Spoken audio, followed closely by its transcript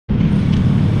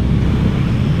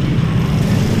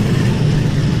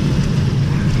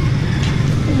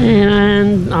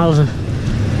I'll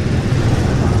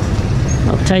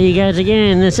tell you guys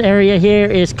again, this area here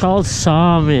is called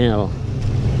Sawmill.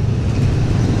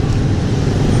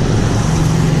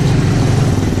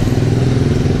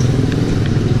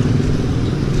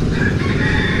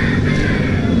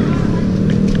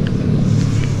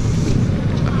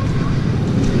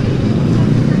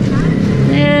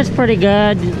 Yeah, it's pretty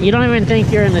good. You don't even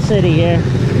think you're in the city here.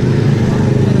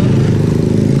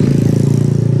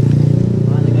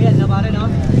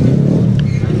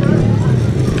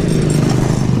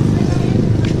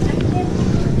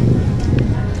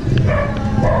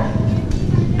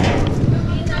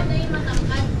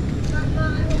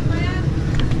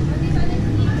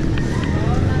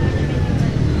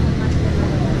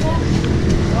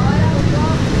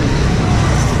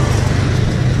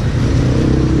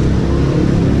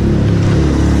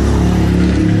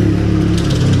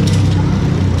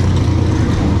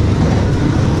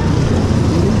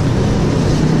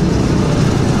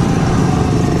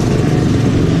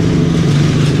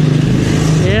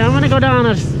 Go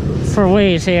down for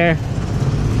ways here.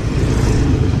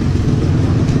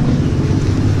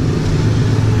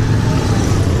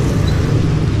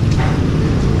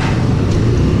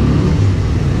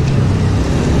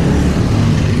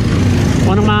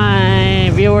 One of my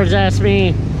viewers asked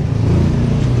me,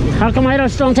 how come I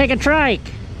just don't take a trike?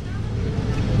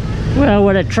 Well,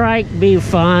 would a trike be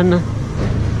fun?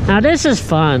 Now this is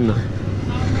fun.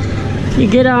 You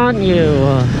get on,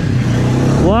 you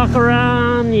walk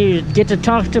around, you get to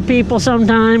talk to people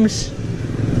sometimes.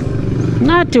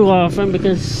 Not too often,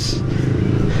 because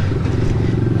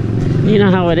you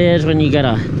know how it is when you got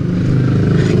a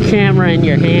camera in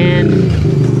your hand.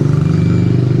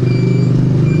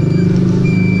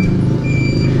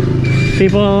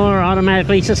 People are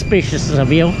automatically suspicious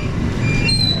of you.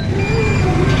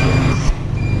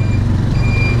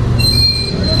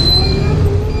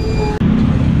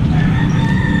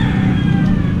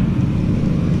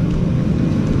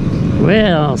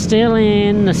 Well, still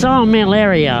in the Sawmill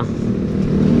area.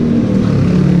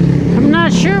 I'm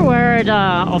not sure where it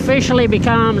officially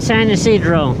becomes San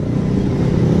Ysidro.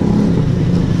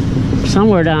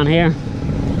 Somewhere down here.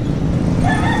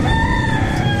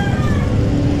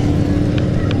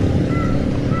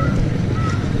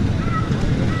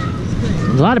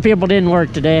 A lot of people didn't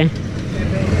work today.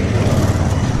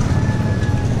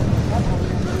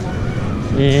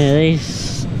 Yeah,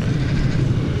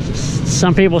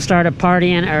 some people started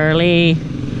partying early.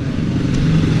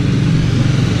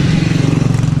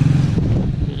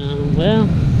 Well,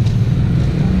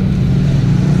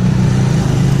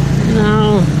 you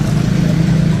know,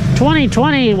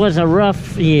 2020 was a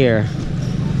rough year.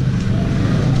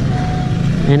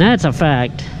 And that's a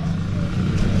fact.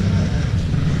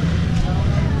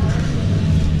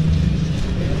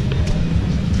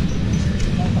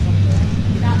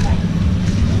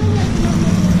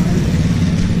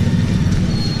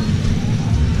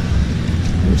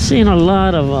 Seen a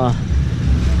lot of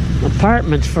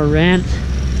apartments for rent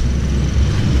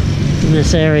in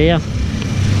this area.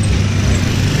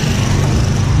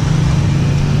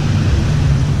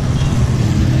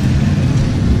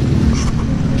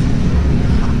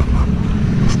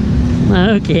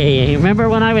 Okay, remember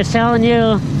when I was telling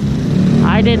you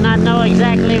I did not know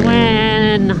exactly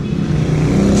when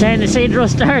San Ysidro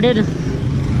started?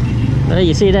 Well,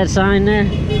 you see that sign there?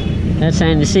 That's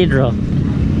San Ysidro.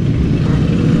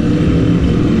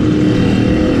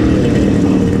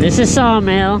 This is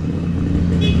Sawmill,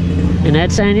 and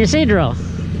that's San Ysidro.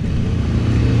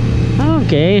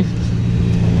 Okay.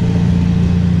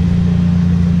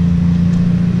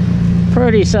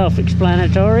 Pretty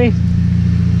self-explanatory.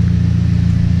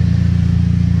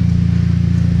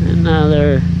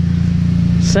 Another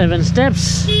 7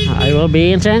 steps, I will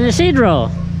be in San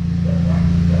Ysidro.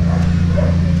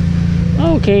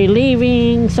 Okay,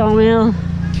 leaving Sawmill,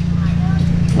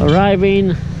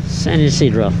 arriving San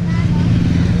Ysidro.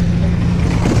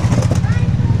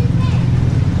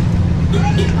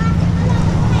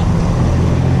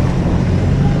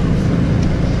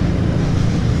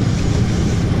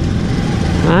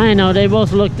 I know, they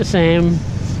both look the same.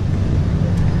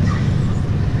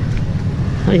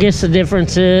 I guess the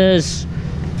difference is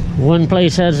one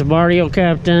place has a barrio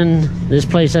captain, this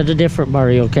place has a different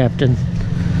barrio captain.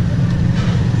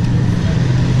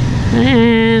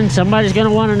 And somebody's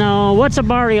gonna want to know, what's a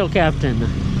barrio captain?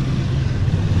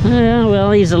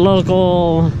 Well, he's a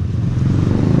local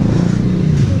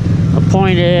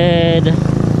appointed,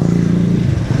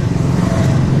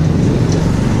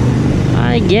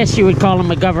 I guess you would call him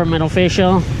a government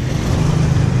official,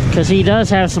 because he does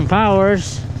have some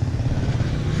powers.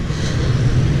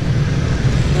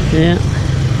 Yeah.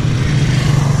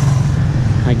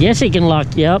 I guess he can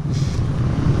lock you up.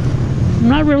 I'm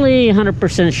not really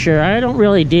 100% sure. I don't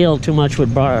really deal too much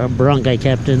with barangay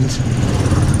captains.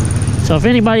 So if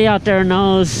anybody out there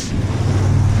knows,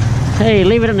 hey,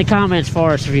 leave it in the comments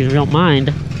for us if you don't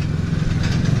mind.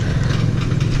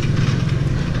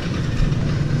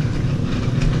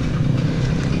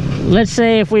 Let's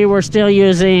say if we were still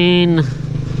using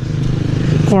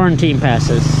quarantine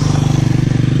passes,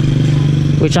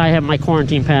 which I have my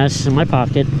quarantine pass in my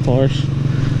pocket, of course.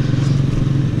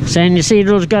 San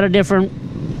Ysidro's got a different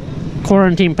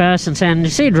quarantine pass than San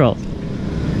Ysidro.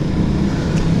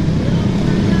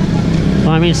 Well,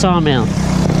 I mean Sawmill.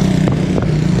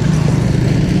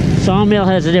 Sawmill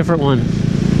has a different one.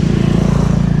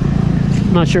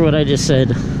 I'm not sure what I just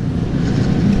said.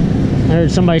 I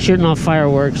heard somebody shooting off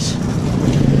fireworks.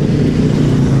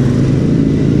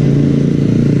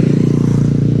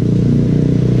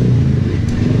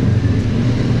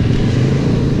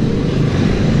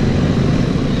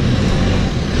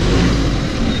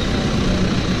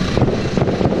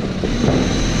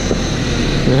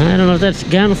 I don't know if that's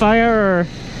gunfire or...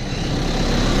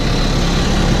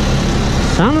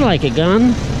 sounded like a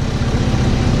gun.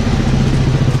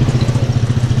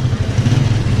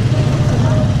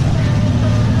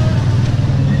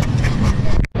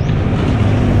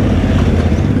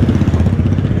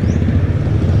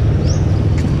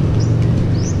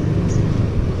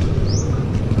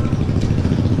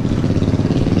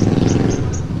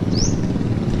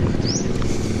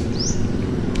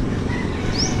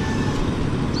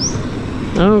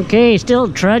 Okay,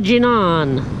 still trudging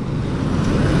on.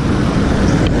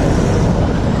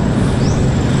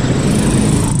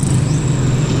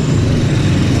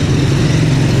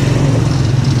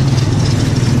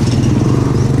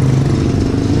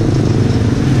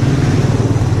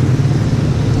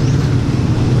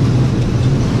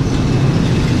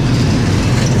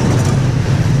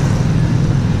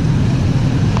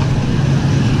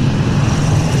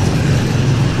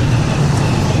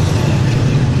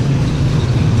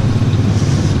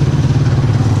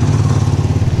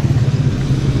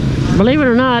 Believe it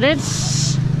or not,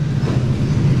 it's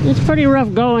pretty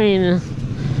rough going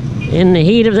in the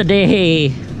heat of the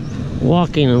day,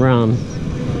 walking around.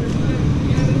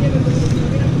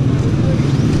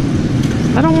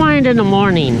 I don't mind in the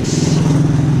mornings.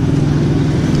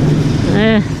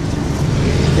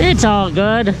 It's all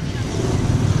good.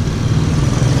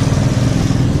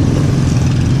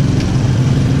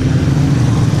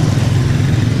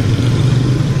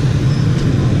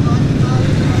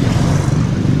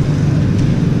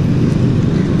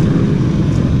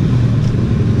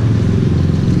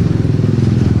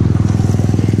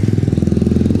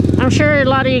 I'm sure a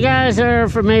lot of you guys are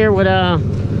familiar with a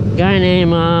guy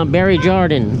named Barry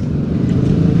Jordan.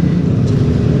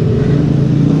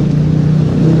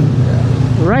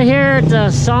 Right here at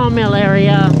the Sawmill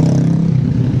area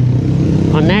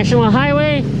on National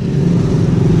Highway,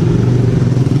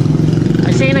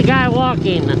 I seen a guy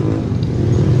walking,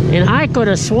 and I could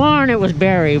have sworn it was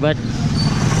Barry, but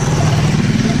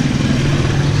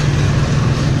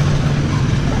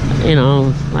you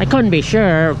know, I couldn't be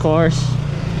sure, of course.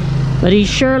 But he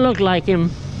sure looked like him.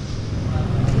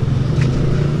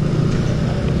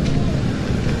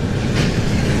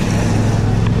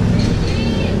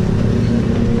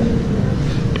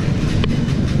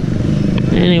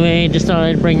 Anyway, just thought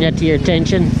I'd bring that to your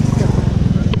attention.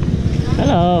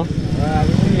 Hello.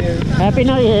 Happy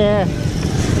New Year.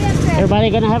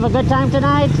 Everybody gonna have a good time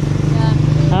tonight?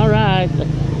 Yeah. All right.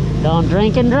 Don't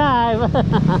drink and drive.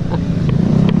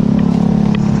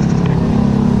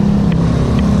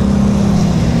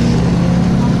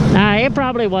 Nah, it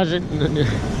probably wasn't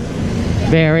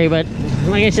Barry, but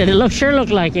like I said, it sure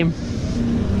looked like him.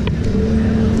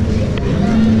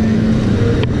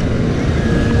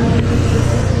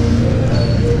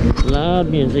 Loud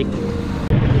music.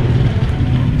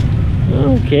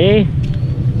 Okay.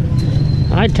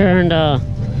 I turned to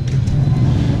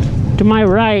my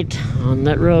right on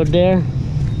that road there.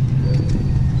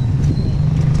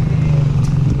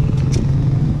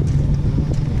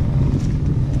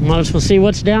 Might as well see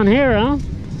what's down here, huh?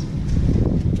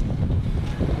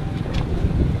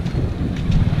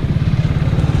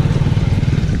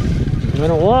 I'm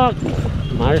gonna walk.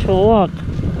 Might as well walk.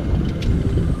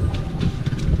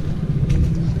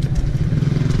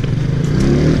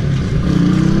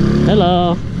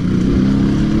 Hello.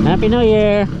 Happy New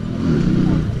Year.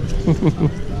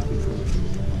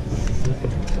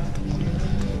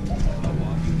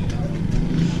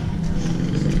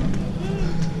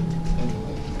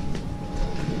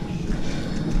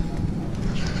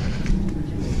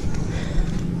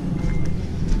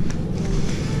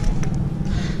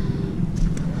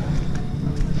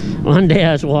 One day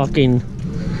I was walking,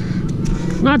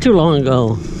 not too long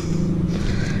ago,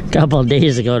 a couple of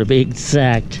days ago to be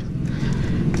exact,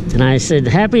 and I said,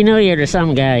 Happy New Year to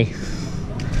some guy.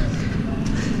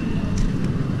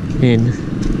 And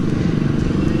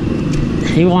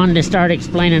he wanted to start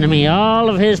explaining to me all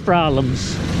of his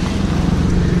problems,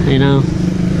 you know.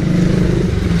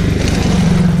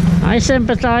 I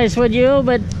sympathize with you,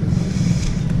 but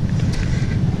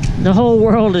the whole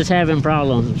world is having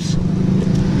problems.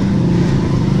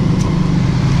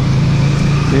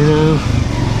 You know,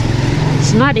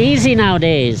 it's not easy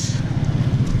nowadays.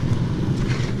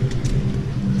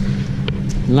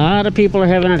 A lot of people are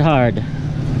having it hard.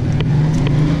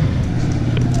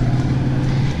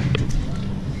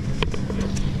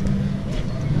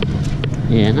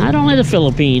 Yeah, not only the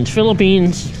Philippines.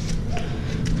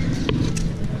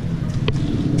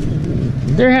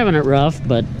 They're having it rough,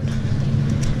 but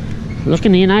look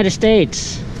in the United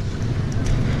States.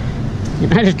 The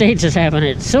United States is having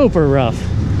it super rough.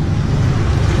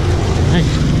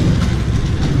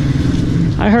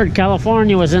 I heard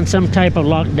California was in some type of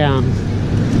lockdown.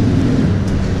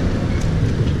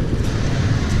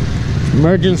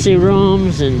 Emergency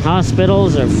rooms and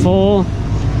hospitals are full.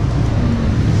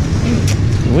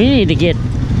 We need to get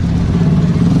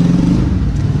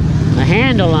a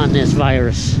handle on this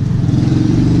virus.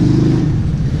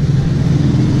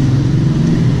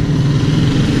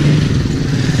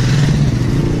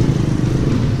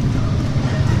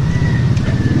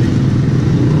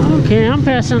 Okay, I'm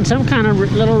passing some kind of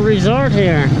little resort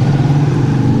here.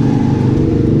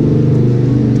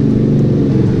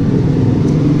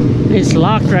 It's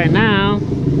locked right now.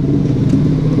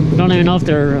 Don't even know if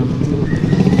they're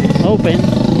open.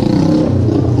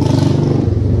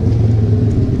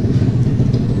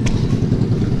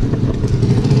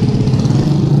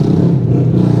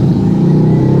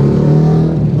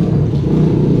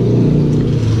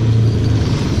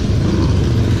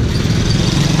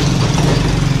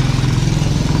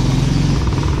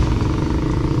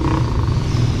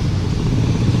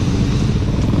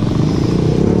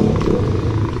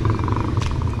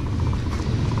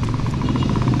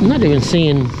 I'm not even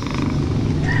seeing.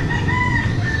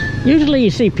 Usually you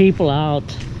see people out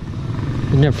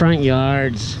in their front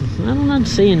yards. I'm not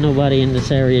seeing nobody in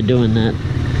this area doing that.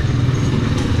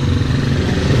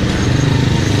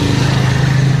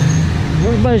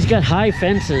 Everybody's got high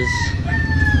fences.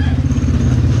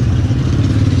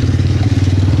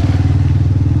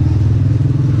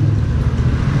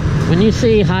 When you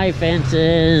see high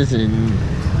fences and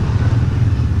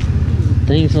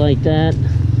things like that,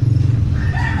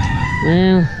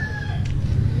 well,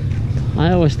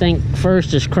 I always think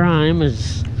first is crime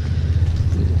is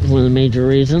one of the major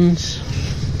reasons.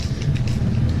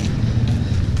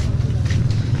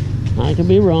 I could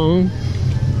be wrong.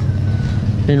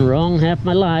 Been wrong half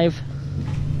my life.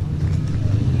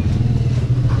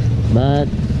 But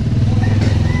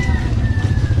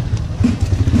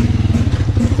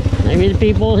maybe the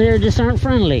people here just aren't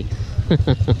friendly.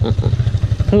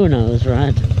 Who knows,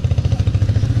 right?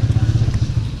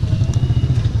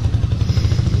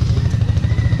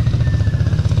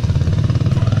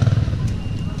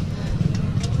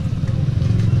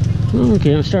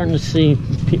 Okay, I'm starting to see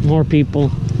more people.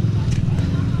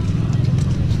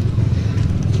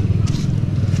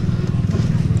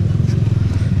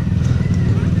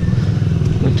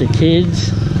 Bunch of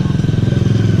kids.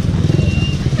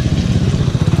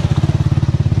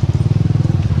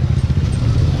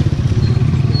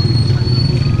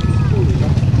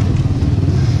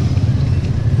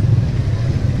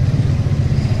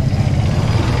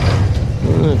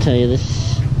 I'll tell you,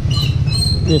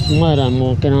 this mud I'm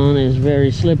walking on is very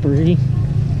slippery.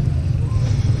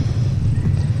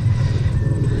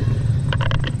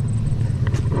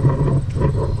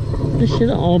 This should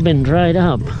have all been dried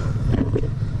up.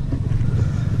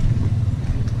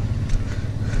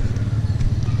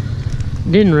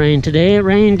 Didn't rain today, it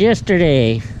rained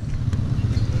yesterday.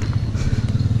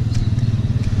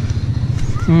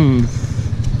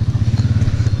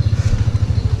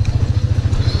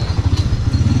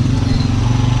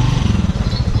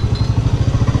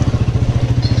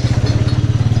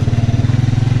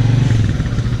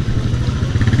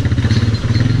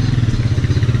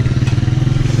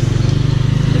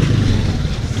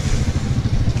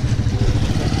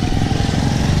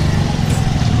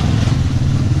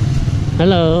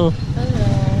 Hello. Hello.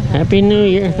 Happy New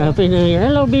Year. Happy New Year.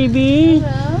 Hello, baby.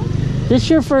 Hello. This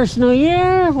your first New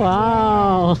Year?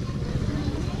 Wow.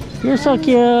 You're so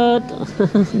cute.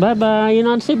 Bye-bye. You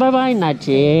know, say bye-bye. Not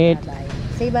yet. Bye-bye.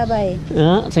 Say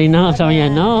bye-bye. Say no. So yeah,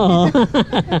 no.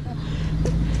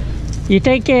 You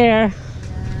take care.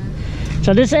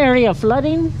 So this area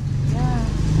flooding? Yeah.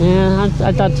 Yeah,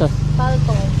 I thought so.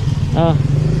 Palto. Oh.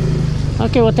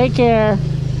 Okay, well, take care.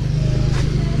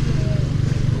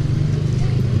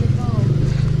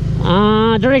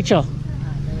 Derecho.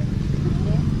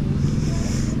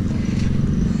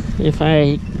 If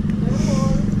I...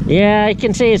 Yeah, I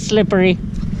can see it's slippery.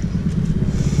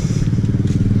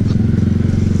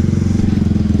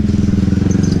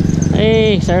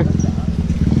 Hey, sir.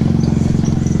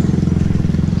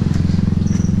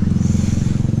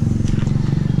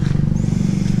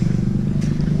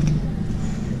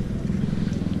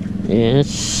 Yeah,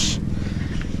 it's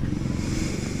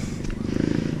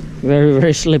very,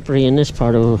 very slippery in this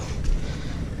part of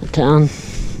the town.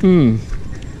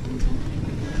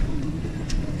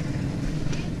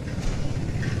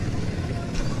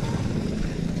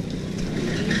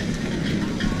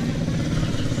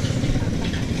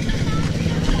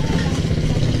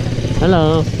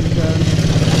 Hello.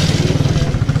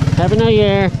 Happy New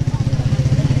Year.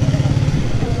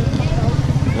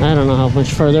 I don't know how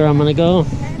much further I'm gonna go.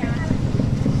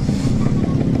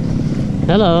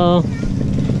 Hello.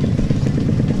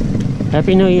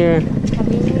 Happy New Year.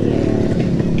 Happy New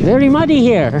Year. Very muddy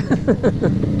here.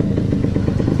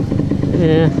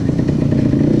 Yeah.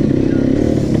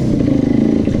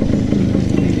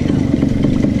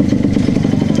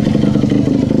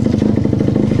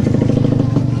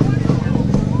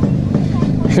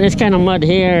 This kind of mud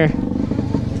here,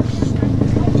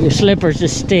 your slippers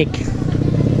just stick.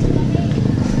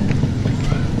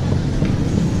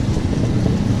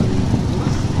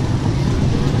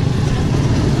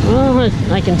 Well,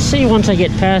 I can see once I get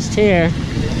past here,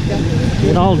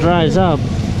 it all dries up.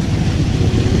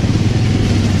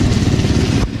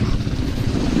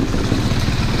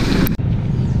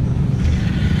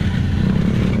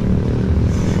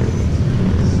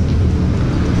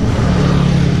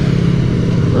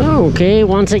 Okay,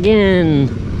 once again,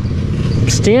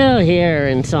 still here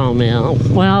in Sawmill.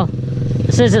 Well,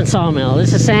 this isn't Sawmill,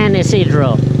 this is San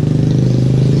Isidro.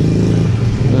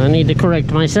 I need to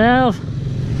correct myself.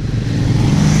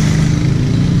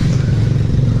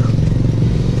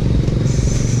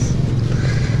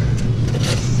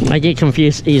 I get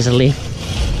confused easily.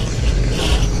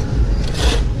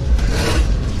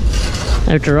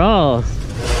 After all,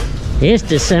 it's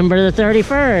December the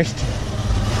 31st.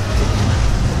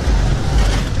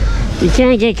 You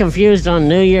can't get confused on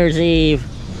New Year's Eve.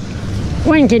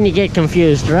 When can you get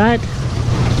confused, right?